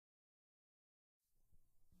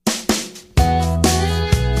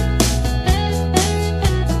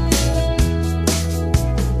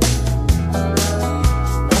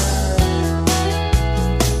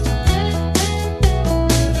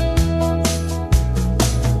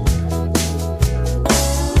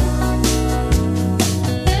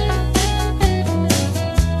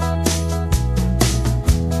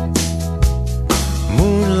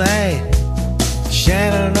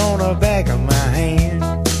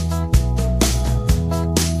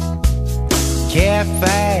cat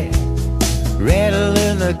fight, rattle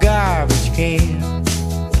in the garbage can.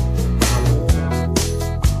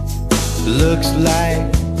 Looks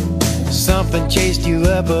like something chased you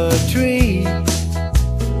up a tree.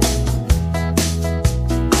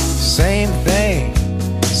 Same thing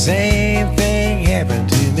happened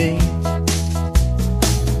to me.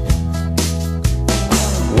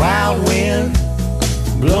 Wild wind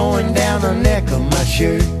blowing down the neck of my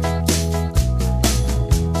shirt.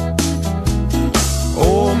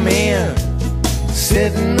 Old man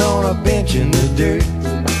sitting on a bench in the dirt.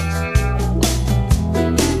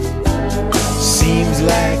 Seems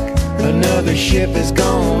like another ship has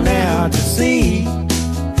gone out to sea.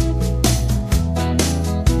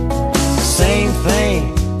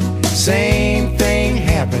 Same thing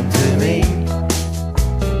happened to me.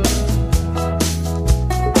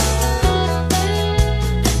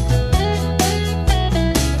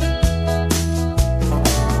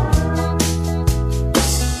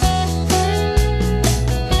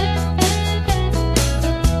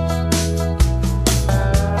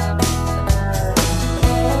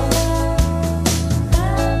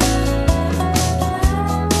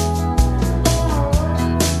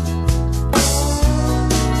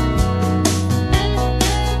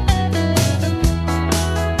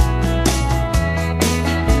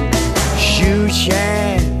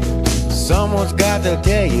 Shine, someone's got to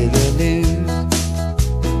tell you the news.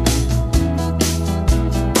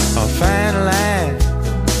 A fine line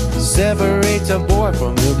separates a boy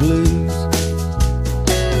from the blues.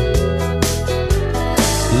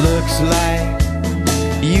 Looks like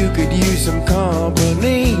you could use some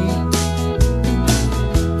company.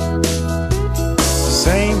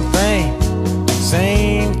 Same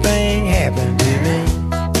thing happened to me.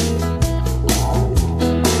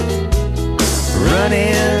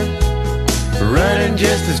 Running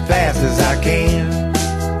just as fast as I can.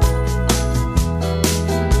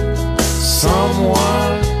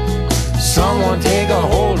 Someone take a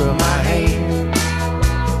hold of my hand.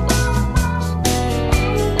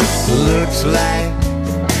 Looks like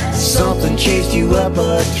something chased you up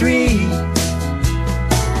a tree.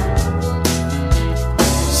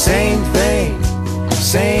 Same thing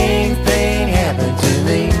happened to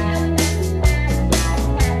me.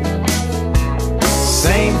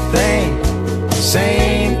 Same